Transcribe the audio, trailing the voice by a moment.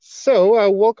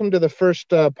Welcome to the first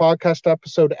podcast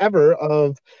episode ever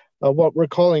of what we're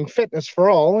calling Fitness for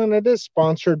All, and it is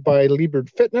sponsored by Liebert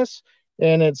Fitness,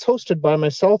 and it's hosted by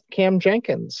myself, Cam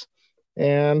Jenkins.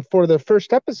 And for the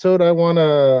first episode, I want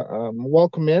to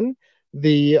welcome in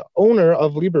the owner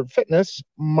of Liebert Fitness,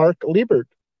 Mark Liebert.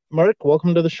 Mark,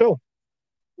 welcome to the show.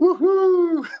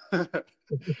 Woohoo!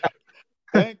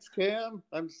 Thanks, Cam.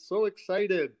 I'm so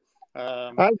excited.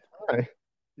 Hi.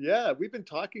 Yeah, we've been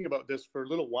talking about this for a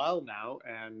little while now,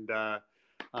 and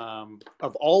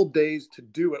of all days to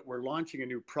do it, we're launching a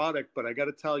new product. But I got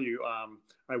to tell you,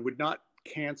 I would not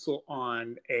cancel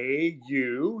on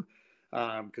you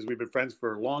because we've been friends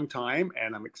for a long time,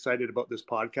 and I'm excited about this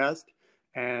podcast.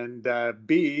 And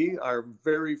B, our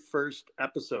very first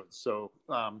episode. So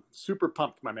super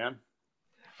pumped, my man.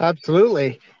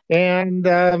 Absolutely. And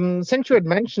since you had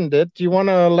mentioned it, do you want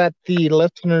to let the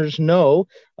listeners know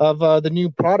of the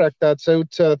new product that's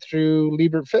out through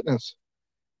Liebert Fitness?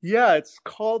 Yeah, it's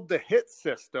called the HIT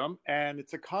system, and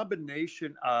it's a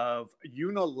combination of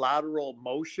unilateral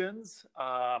motions.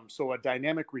 So a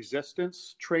dynamic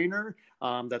resistance trainer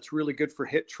that's really good for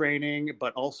HIT training,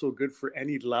 but also good for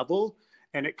any level.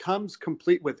 And it comes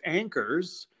complete with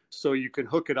anchors, so you can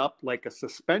hook it up like a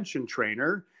suspension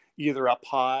trainer, either up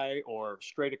high or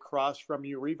straight across from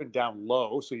you, or even down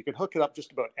low. So you can hook it up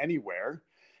just about anywhere.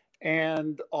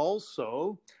 And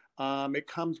also, it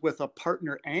comes with a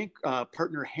partner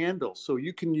handle, so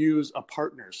you can use a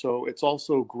partner. So it's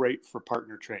also great for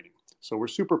partner training. So we're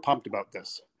super pumped about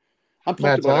this. I'm pumped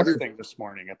That's about awesome. everything this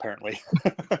morning, apparently.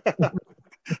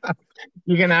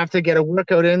 You're going to have to get a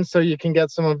workout in so you can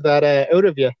get some of that out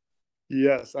of you.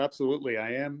 Yes, absolutely.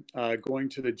 I am going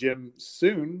to the gym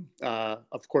soon.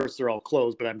 Of course, they're all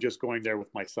closed, but I'm just going there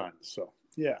with my son. So,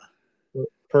 yeah.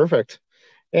 Perfect.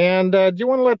 And do you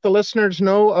want to let the listeners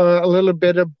know a little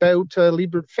bit about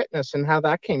Liebert Fitness and how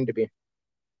that came to be?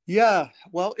 Yeah,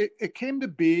 well, it came to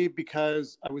be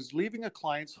because I was leaving a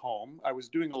client's home. I was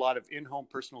doing a lot of in-home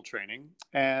personal training,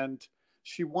 and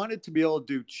she wanted to be able to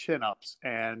do chin-ups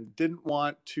and didn't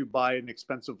want to buy an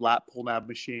expensive lat pull nav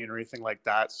machine or anything like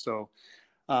that. So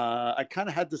I kind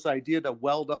of had this idea to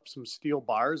weld up some steel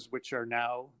bars, which are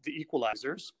now the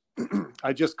equalizers.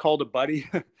 I just called a buddy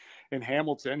in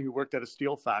Hamilton who worked at a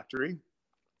steel factory,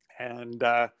 and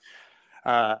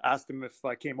asked him if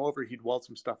I came over, he'd weld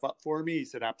some stuff up for me. He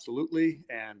said, absolutely.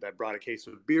 And I brought a case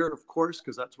of beer, of course,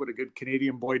 because that's what a good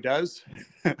Canadian boy does.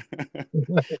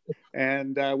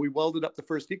 And we welded up the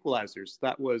first equalizers.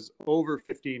 That was over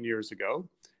 15 years ago.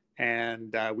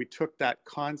 And we took that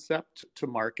concept to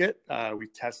market. We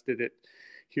tested it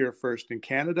here first in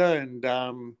Canada,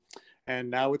 and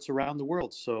now it's around the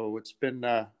world. So it's been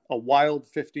a wild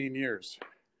 15 years.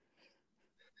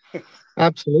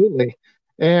 Absolutely.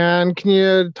 And can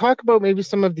you talk about maybe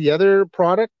some of the other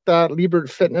product that Liebert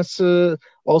Fitness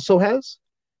also has?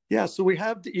 Yeah, so we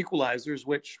have the equalizers,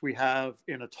 which we have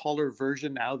in a taller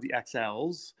version now, the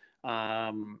XLs.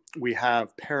 We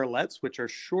have parallettes, which are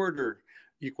shorter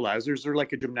equalizers. They're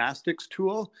like a gymnastics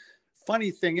tool.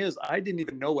 Funny thing is, I didn't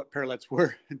even know what parallettes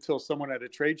were until someone at a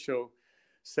trade show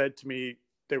said to me,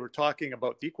 they were talking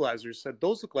about the equalizers, said,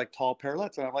 those look like tall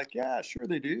parallettes. And I'm like, yeah, sure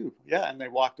they do. Yeah, and they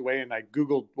walked away, and I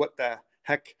Googled what the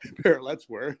heck parallettes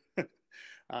were.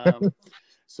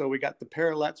 So we got the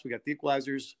parallettes, we got the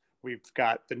equalizers, we've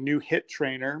got the new HIT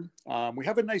trainer. We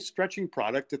have a nice stretching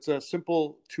product. It's a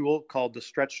simple tool called the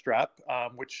Stretch Strap,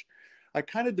 which I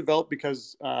kind of developed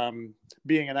because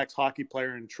being an ex-hockey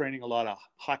player and training a lot of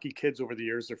hockey kids over the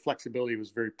years, their flexibility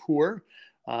was very poor.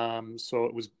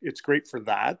 So it's great for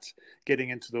that,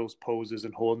 getting into those poses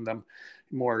and holding them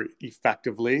more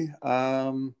effectively.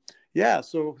 Yeah,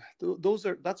 so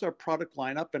that's our product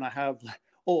lineup, and I have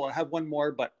one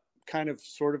more, but kind of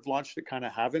sort of launched it, kind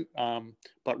of haven't.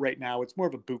 But right now it's more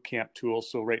of a boot camp tool.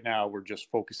 So right now we're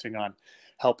just focusing on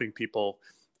helping people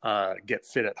get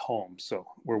fit at home. So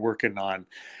we're working on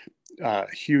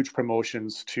huge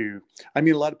promotions a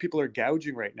lot of people are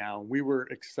gouging right now. We were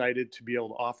excited to be able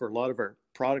to offer a lot of our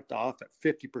product off at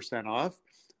 50% off,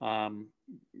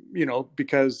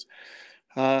 because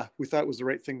we thought it was the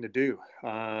right thing to do.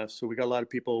 So we got a lot of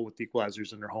people with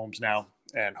equalizers in their homes now,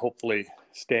 and hopefully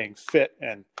staying fit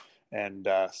and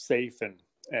safe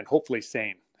and hopefully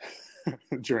sane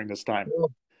during this time.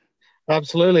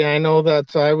 Absolutely. I know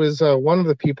that I was one of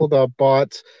the people that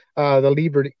bought the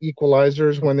Liebert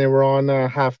equalizers when they were on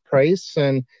half price.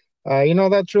 And,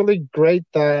 that's really great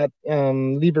that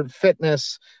Liebert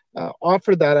Fitness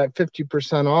offered that at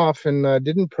 50% off and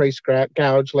didn't price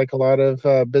gouge like a lot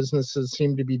of businesses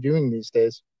seem to be doing these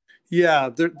days. Yeah,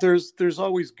 there's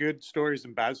always good stories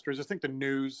and bad stories. I think the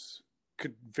news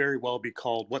could very well be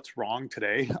called "What's Wrong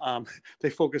Today." They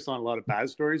focus on a lot of bad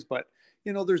stories, but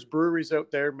there's breweries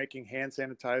out there making hand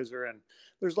sanitizer, and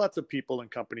there's lots of people and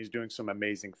companies doing some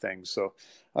amazing things. So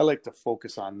I like to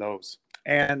focus on those.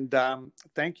 And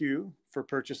thank you for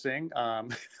purchasing.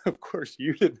 Of course,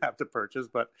 you didn't have to purchase,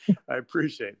 but I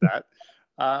appreciate that.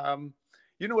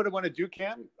 You know what I want to do,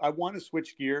 Cam? I want to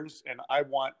switch gears and I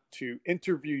want to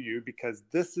interview you because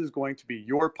this is going to be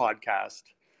your podcast.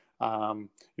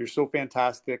 You're so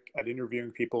fantastic at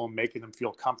interviewing people and making them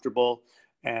feel comfortable.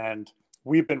 And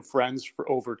we've been friends for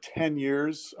over 10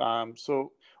 years.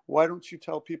 So why don't you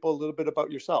tell people a little bit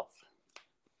about yourself?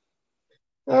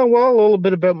 Well, a little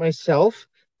bit about myself.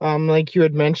 Like you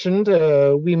had mentioned,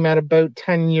 we met about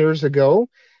 10 years ago,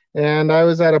 and I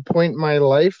was at a point in my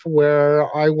life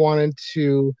where I wanted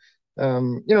to,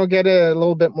 get a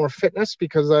little bit more fitness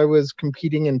because I was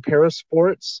competing in para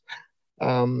sports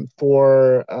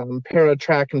for para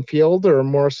track and field, or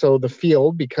more so the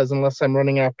field, because unless I'm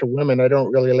running after women, I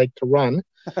don't really like to run.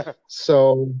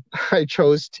 So I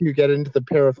chose to get into the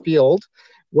para field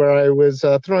where I was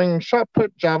throwing shot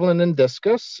put, javelin, and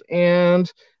discus. And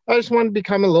I just wanted to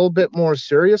become a little bit more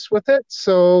serious with it.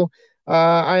 So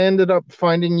I ended up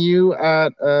finding you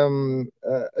at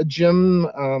a gym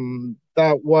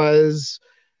that was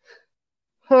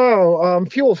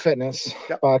Fuel Fitness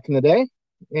Yep. back in the day.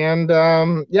 And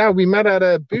yeah, we met at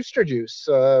a Booster Juice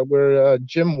where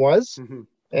Jim was, Mm-hmm.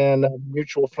 and a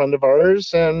mutual friend of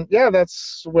ours. And yeah,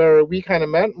 that's where we kind of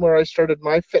met, where I started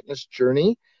my fitness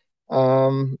journey.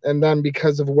 And then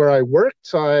because of where I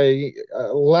worked, I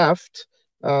left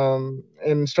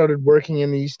and started working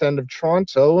in the East End of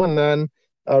Toronto. And then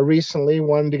recently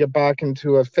wanted to get back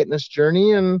into a fitness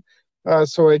journey. And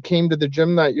so I came to the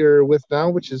gym that you're with now,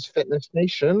 which is Fitness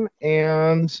Nation.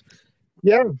 And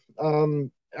yeah,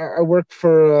 I work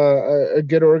for a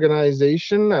good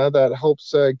organization that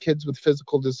helps kids with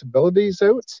physical disabilities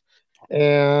out.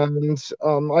 And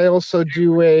I also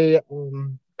do a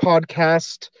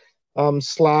podcast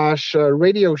slash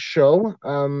radio show,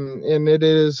 and it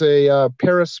is a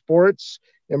para sports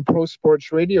and pro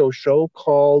sports radio show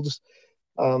called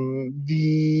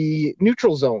The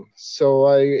Neutral Zone. So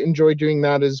I enjoy doing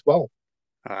that as well.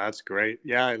 That's great.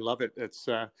 Yeah, I love it.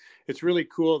 It's really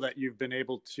cool that you've been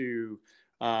able to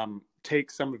take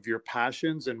some of your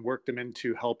passions and work them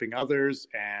into helping others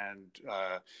and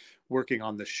working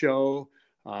on the show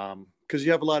because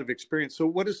you have a lot of experience. So,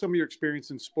 what is some of your experience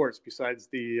in sports besides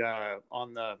the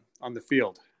on the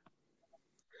field?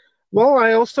 Well,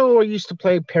 I also used to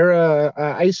play para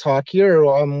ice hockey, or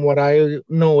what I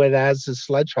know it as is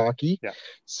sledge hockey. Yeah.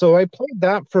 So I played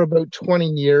that for about 20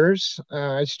 years.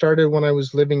 I started when I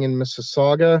was living in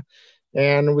Mississauga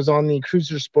and was on the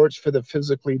Cruiser Sports for the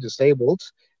physically disabled.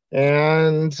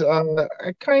 And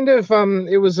I kind of,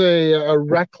 it was a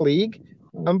rec league,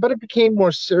 but it became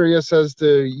more serious as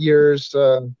the years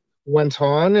went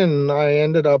on. And I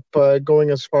ended up going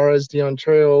as far as the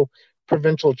Ontario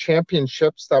provincial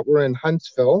championships that were in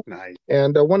Huntsville, Nice.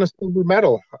 and won a silver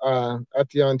medal at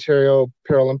the Ontario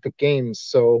Paralympic Games.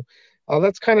 So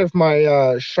that's kind of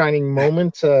my shining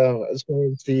moment as far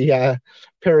as the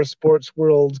para sports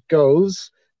world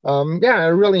goes. Yeah, I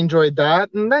really enjoyed that.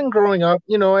 And then growing up,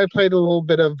 I played a little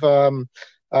bit of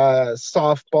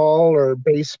softball or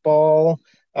baseball,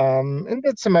 and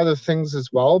did some other things as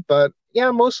well. But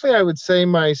yeah, mostly I would say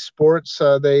my sports,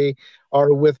 they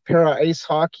are with para ice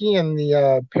hockey, and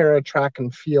the para track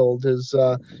and field is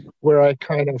where I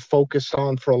kind of focused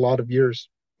on for a lot of years.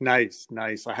 Nice,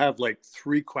 nice. I have like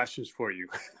three questions for you.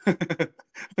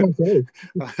 Okay.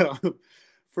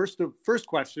 First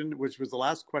question, which was the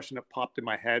last question that popped in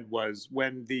my head, was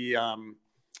when the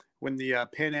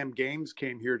Pan Am Games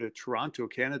came here to Toronto,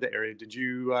 Canada area. Did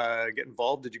you get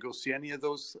involved? Did you go see any of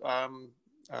those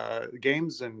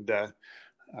games? And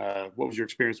what was your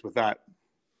experience with that?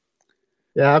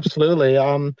 Yeah, absolutely.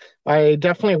 I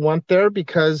definitely went there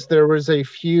because there was a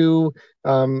few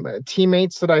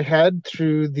teammates that I had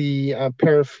through the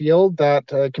para field that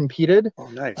competed. Oh,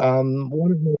 nice.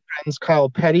 One of my friends, Kyle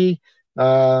Petty,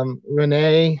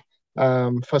 Renee,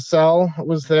 Fassel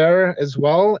was there as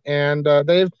well, and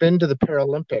they've been to the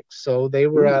Paralympics. So they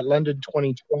were Ooh, at London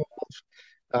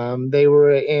 2012. They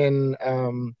were in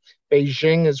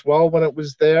Beijing as well when it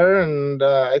was there, and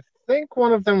I think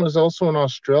one of them was also in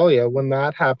Australia when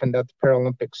that happened at the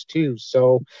Paralympics too.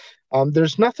 So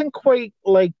there's nothing quite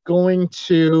like going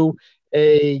to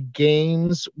a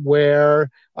games where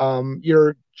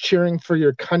you're cheering for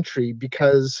your country,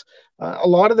 because a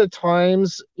lot of the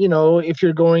times, if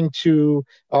you're going to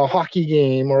a hockey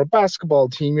game or a basketball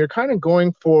team, you're kind of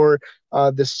going for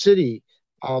the city.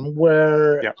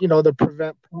 where Yeah. the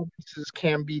prevent provinces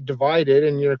can be divided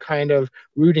and you're kind of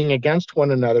rooting against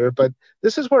one another. But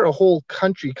this is where a whole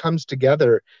country comes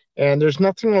together, and there's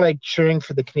nothing like cheering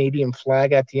for the Canadian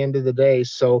flag at the end of the day.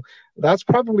 So that's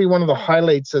probably one of the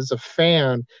highlights as a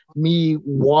fan, me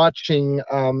watching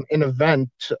an event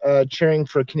cheering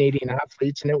for Canadian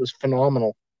athletes, and it was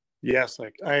phenomenal. Yes,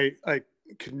 like I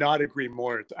could not agree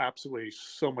more. It's absolutely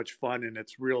so much fun, and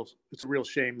it's a real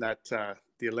shame that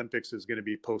the Olympics is going to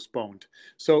be postponed.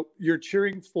 So you're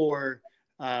cheering for,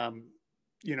 um,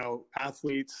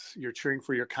 athletes. You're cheering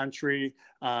for your country.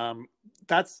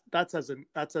 That's as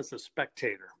a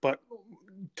spectator. But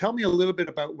tell me a little bit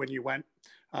about when you went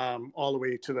all the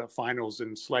way to the finals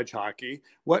in sledge hockey.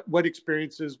 What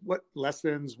experiences, what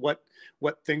lessons, what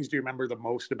things do you remember the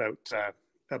most about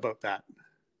that?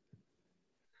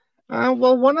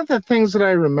 Well, one of the things that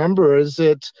I remember is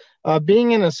that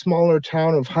being in a smaller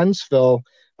town of Huntsville,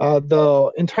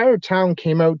 the entire town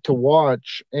came out to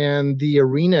watch, and the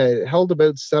arena held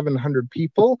about 700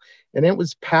 people, and it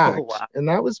was Oh packed. wow. And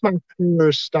that was my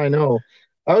first, I know,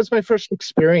 that was my first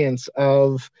experience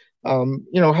of,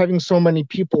 having so many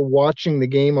people watching the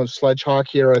game of sledge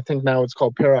hockey, or I think now it's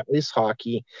called para ice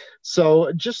hockey.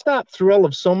 So just that thrill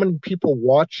of so many people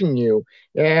watching you.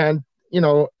 And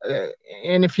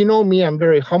and if you know me, I'm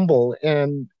very humble,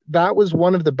 and that was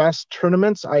one of the best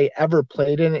tournaments I ever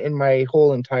played in my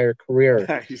whole entire career.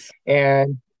 Nice.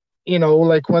 And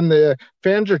like when the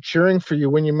fans are cheering for you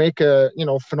when you make a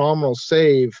phenomenal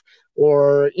save,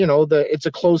 or it's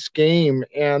a close game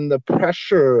and the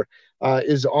pressure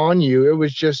is on you. It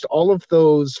was just all of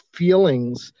those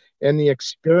feelings and the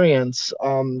experience.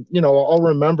 I'll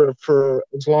remember for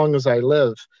as long as I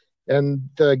live. And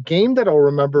the game that I'll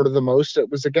remember the most, it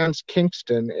was against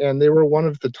Kingston, and they were one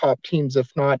of the top teams, if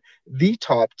not the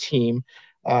top team.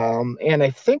 And I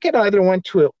think it either went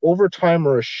to an overtime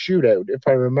or a shootout, if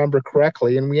I remember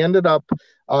correctly. And we ended up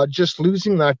just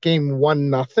losing that game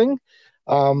 1-0.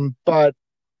 But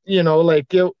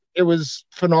like it was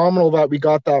phenomenal that we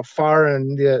got that far,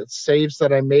 and the saves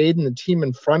that I made and the team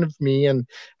in front of me and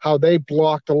how they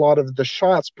blocked a lot of the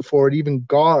shots before it even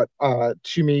got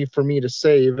to me for me to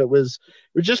save. It was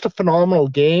just a phenomenal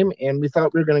game, and we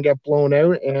thought we were going to get blown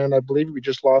out, and I believe we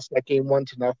just lost that game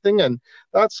 1-0, and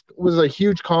that was a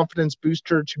huge confidence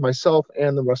booster to myself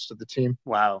and the rest of the team.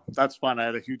 Wow, that's fun. I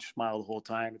had a huge smile the whole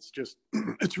time. It's just,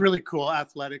 it's really cool.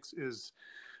 Athletics is,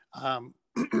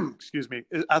 excuse me,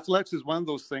 athletics is one of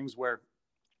those things where,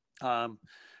 um,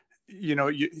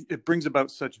 it brings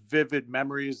about such vivid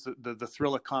memories, the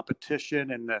thrill of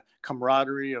competition and the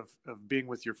camaraderie of being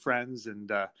with your friends.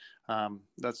 And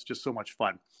that's just so much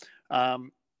fun.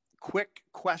 Um, Quick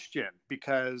question,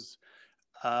 because,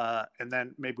 and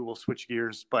then maybe we'll switch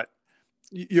gears, but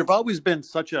you've always been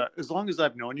as long as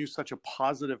I've known you, such a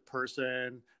positive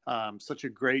person, such a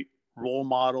great role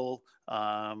model.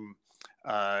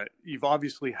 You've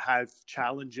obviously had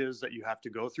challenges that you have to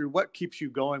go through. What keeps you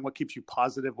going? What keeps you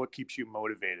positive? What keeps you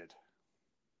motivated?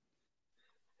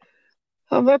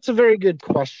 That's a very good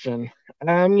question.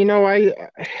 I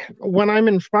when I'm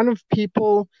in front of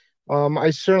people,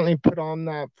 I certainly put on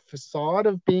that facade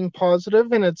of being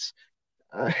positive, and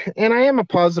I am a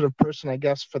positive person, I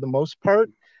guess, for the most part.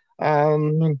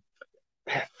 Um,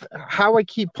 how I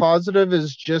keep positive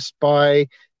is just by,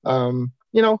 um,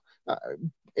 you know, uh,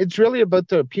 it's really about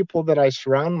the people that I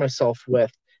surround myself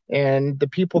with and the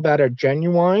people that are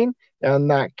genuine and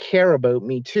that care about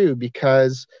me too.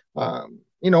 Because,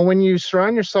 when you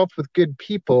surround yourself with good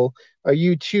people,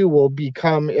 you too will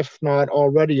become, if not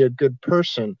already, a good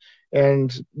person.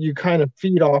 And you kind of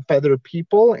feed off other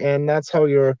people, and that's how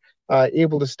you're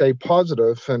able to stay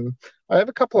positive. And I have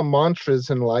a couple of mantras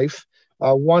in life.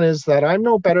 One is that I'm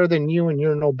no better than you and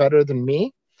you're no better than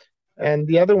me. And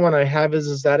the other one I have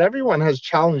is that everyone has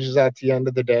challenges at the end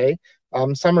of the day.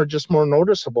 Some are just more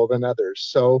noticeable than others.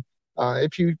 So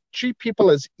if you treat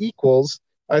people as equals,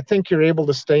 I think you're able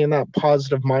to stay in that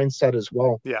positive mindset as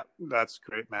well. Yeah, that's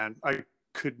great, man. I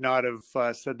could not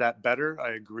have said that better.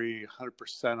 I agree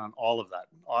 100% on all of that.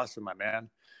 Awesome, my man.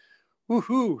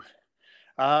 Woohoo.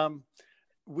 Um,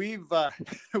 we've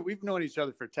we've known each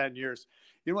other for 10 years.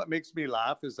 You know what makes me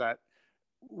laugh is that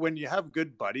when you have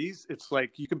good buddies, it's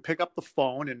like you can pick up the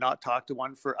phone and not talk to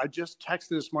one for. I just texted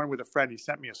this morning with a friend. He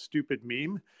sent me a stupid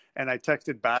meme, and I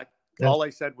texted back. Yeah. All I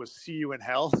said was "See you in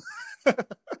hell,"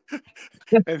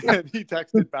 and then he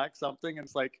texted back something, and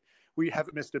it's like we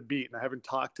haven't missed a beat, and I haven't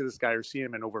talked to this guy or seen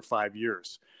him in over 5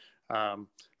 years. Um,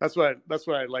 that's what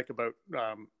I like about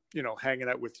hanging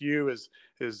out with you is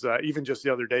even just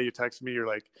the other day you texted me. You're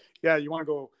like, yeah, you want to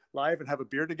go live and have a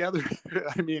beer together.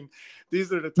 I mean,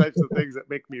 these are the types of things that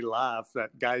make me laugh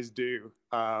that guys do.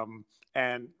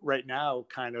 And right now,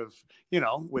 kind of,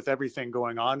 with everything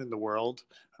going on in the world,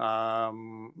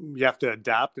 you have to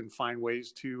adapt and find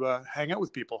ways to hang out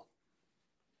with people.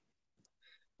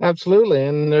 Absolutely.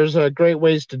 And there's great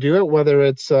ways to do it, whether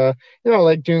it's,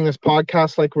 like doing this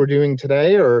podcast like we're doing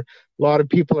today, or a lot of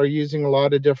people are using a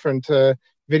lot of different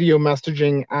video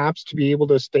messaging apps to be able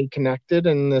to stay connected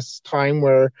in this time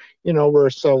where, we're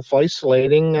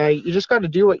self-isolating. You just got to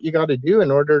do what you got to do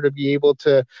in order to be able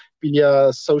to be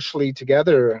socially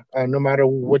together, no matter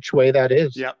which way that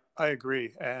is. Yeah, I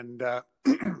agree. And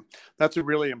that's a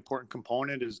really important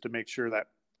component, is to make sure that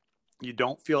you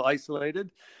don't feel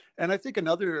isolated. And I think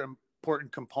another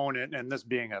important component, and this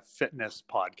being a fitness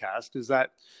podcast, is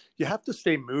that you have to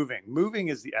stay moving. Moving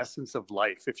is the essence of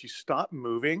life. If you stop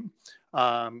moving,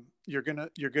 you're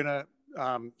gonna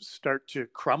start to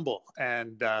crumble.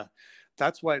 And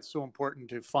that's why it's so important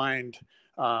to find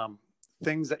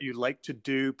things that you like to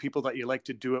do, people that you like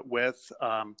to do it with.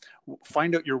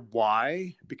 Find out your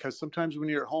why, because sometimes when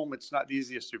you're at home, it's not the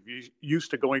easiest. If you're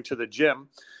used to going to the gym,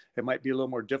 it might be a little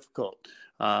more difficult.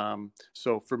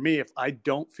 So for me, if I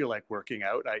don't feel like working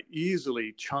out, I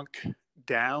easily chunk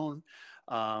down,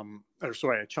 I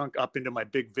chunk up into my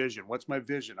big vision. What's my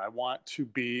vision? I want to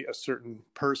be a certain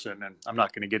person, and I'm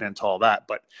not going to get into all that,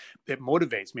 but it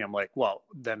motivates me. I'm like, well,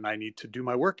 then I need to do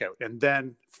my workout. And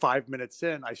then 5 minutes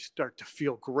in, I start to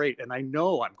feel great. And I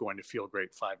know I'm going to feel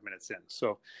great 5 minutes in.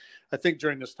 So I think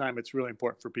during this time, it's really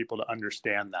important for people to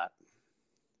understand that.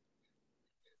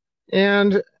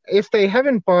 And if they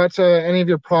haven't bought any of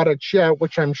your products yet,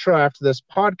 which I'm sure after this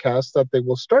podcast that they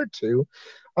will start to,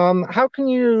 how can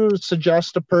you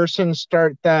suggest a person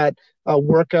start that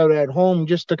workout at home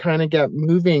just to kind of get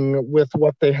moving with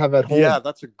what they have at home? Yeah,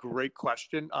 that's a great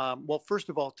question. Well, first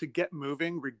of all, to get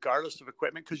moving, regardless of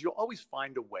equipment, because you'll always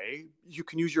find a way. You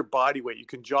can use your body weight. You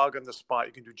can jog on the spot.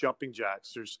 You can do jumping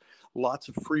jacks. There's lots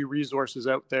of free resources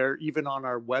out there, even on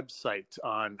our website,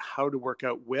 on how to work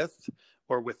out with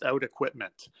or without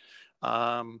equipment.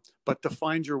 But to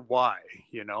find your why,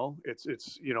 it's,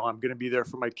 I'm going to be there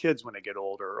for my kids when they get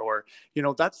older, or,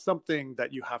 that's something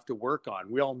that you have to work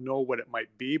on. We all know what it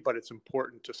might be, but it's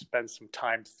important to spend some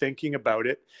time thinking about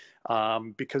it,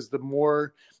 because the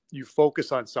more you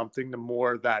focus on something, the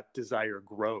more that desire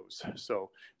grows.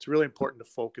 So it's really important to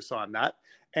focus on that.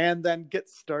 And then get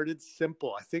started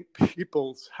simple. I think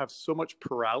people have so much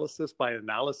paralysis by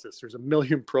analysis. There's a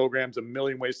million programs, a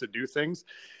million ways to do things.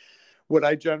 What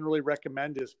I generally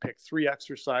recommend is pick 3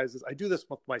 exercises. I do this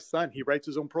with my son. He writes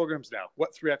his own programs now.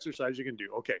 What 3 exercises you can do?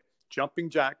 Okay, jumping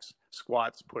jacks,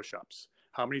 squats, push-ups.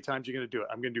 How many times are you going to do it?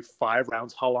 I'm going to do 5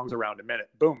 rounds. How long's a round? A minute.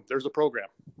 Boom, there's a program.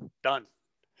 Done.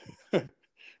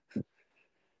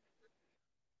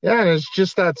 Yeah, and it's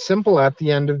just that simple at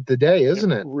the end of the day,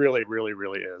 isn't it? Really, really,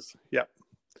 really is. Yeah.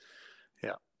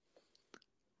 Yeah.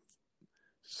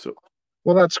 So.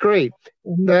 Well, that's great.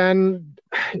 Then,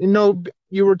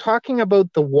 you were talking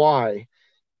about the why.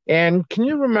 And can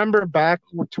you remember back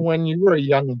to when you were a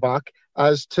young buck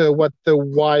as to what the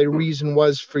why reason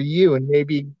was for you, and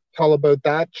maybe tell about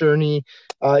that journey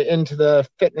into the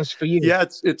fitness for you? Yeah,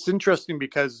 it's interesting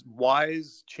because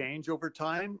whys change over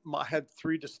time. I had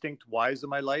 3 distinct whys in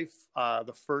my life.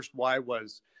 The first why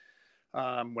was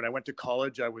when I went to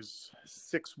college. I was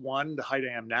 6'1", the height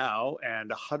I am now, and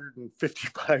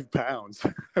 155 pounds.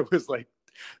 I was like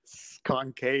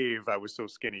concave. I was so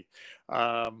skinny.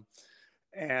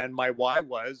 And my why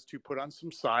was to put on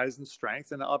some size and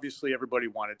strength. And obviously everybody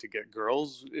wanted to get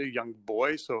girls, a young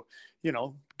boy. So,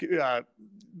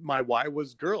 my why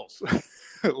was girls.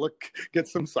 Get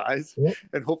some size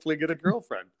and hopefully get a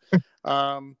girlfriend.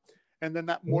 And then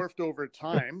that morphed over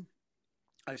time.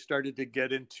 I started to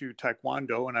get into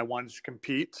Taekwondo and I wanted to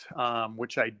compete,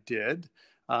 which I did.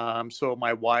 So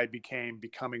my why became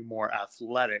becoming more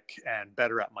athletic and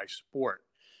better at my sport.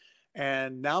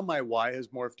 And now my why has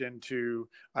morphed into,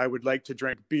 I would like to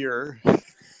drink beer,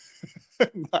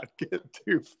 not get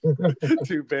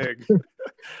too big.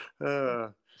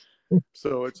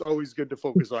 So it's always good to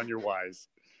focus on your whys.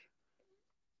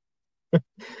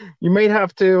 You might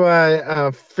have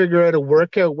to figure out a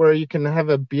workout where you can have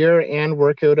a beer and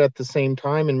workout at the same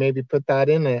time, and maybe put that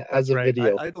in as a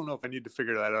video. I don't know if I need to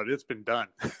figure that out. It's been done.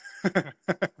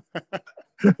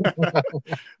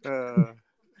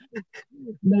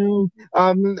 No.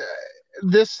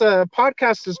 This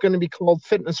podcast is going to be called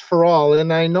Fitness for All,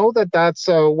 and I know that that's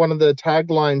one of the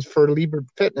taglines for Liebert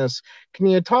Fitness. Can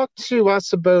you talk to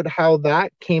us about how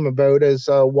that came about, as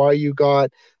why you got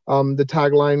the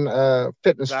tagline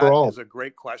Fitness for All? That is a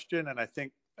great question, and I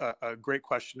think a great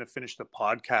question to finish the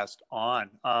podcast on.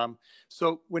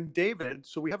 So we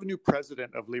have a new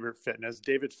president of Liebert Fitness,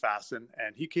 David Fasten,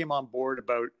 and he came on board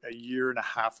about a year and a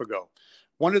half ago.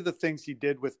 One of the things he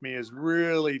did with me is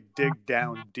really dig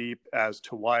down deep as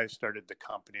to why I started the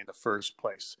company in the first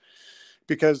place.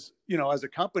 Because, as a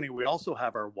company, we also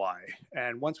have our why.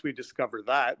 And once we discover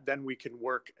that, then we can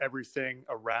work everything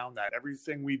around that.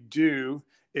 Everything we do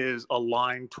is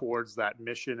aligned towards that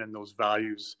mission and those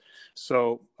values.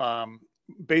 So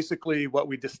basically what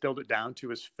we distilled it down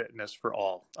to is fitness for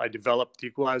all. I developed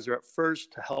Equalizer at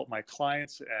first to help my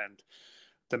clients and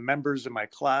the members in my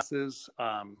classes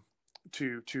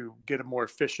to get a more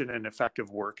efficient and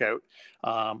effective workout.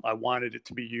 I wanted it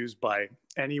to be used by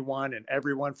anyone and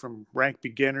everyone, from ranked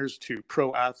beginners to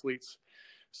pro athletes.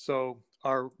 So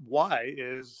our why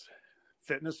is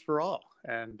fitness for all.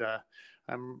 And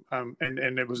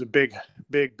and it was a big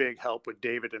help with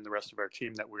David and the rest of our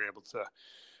team that we were able to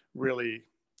really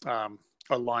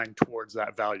align towards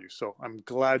that value. So I'm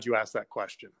glad you asked that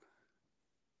question.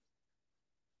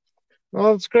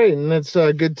 Well, it's great, and it's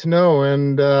good to know.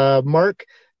 And Mark,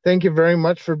 thank you very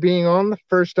much for being on the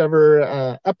first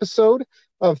ever episode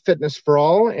of Fitness for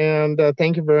All. And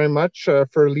thank you very much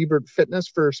for Liebert Fitness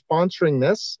for sponsoring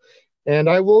this. And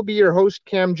I will be your host,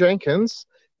 Cam Jenkins.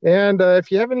 And if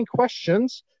you have any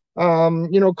questions,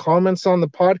 comments on the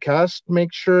podcast,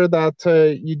 make sure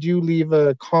that you do leave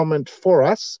a comment for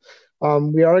us.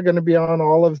 We are going to be on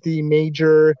all of the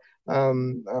major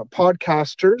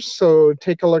podcasters, so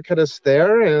take a look at us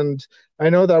there. And I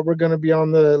know that we're going to be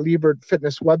on the Liebert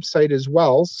Fitness website as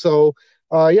well. So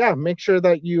make sure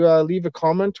that you leave a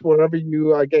comment wherever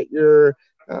you get your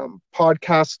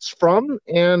podcasts from,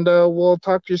 and we'll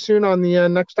talk to you soon on the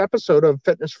next episode of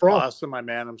Fitness for All. Awesome, my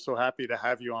man. I'm so happy to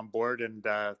have you on board, and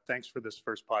thanks for this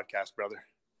first podcast, brother.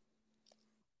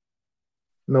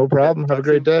 No problem. Have a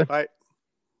great day. Bye.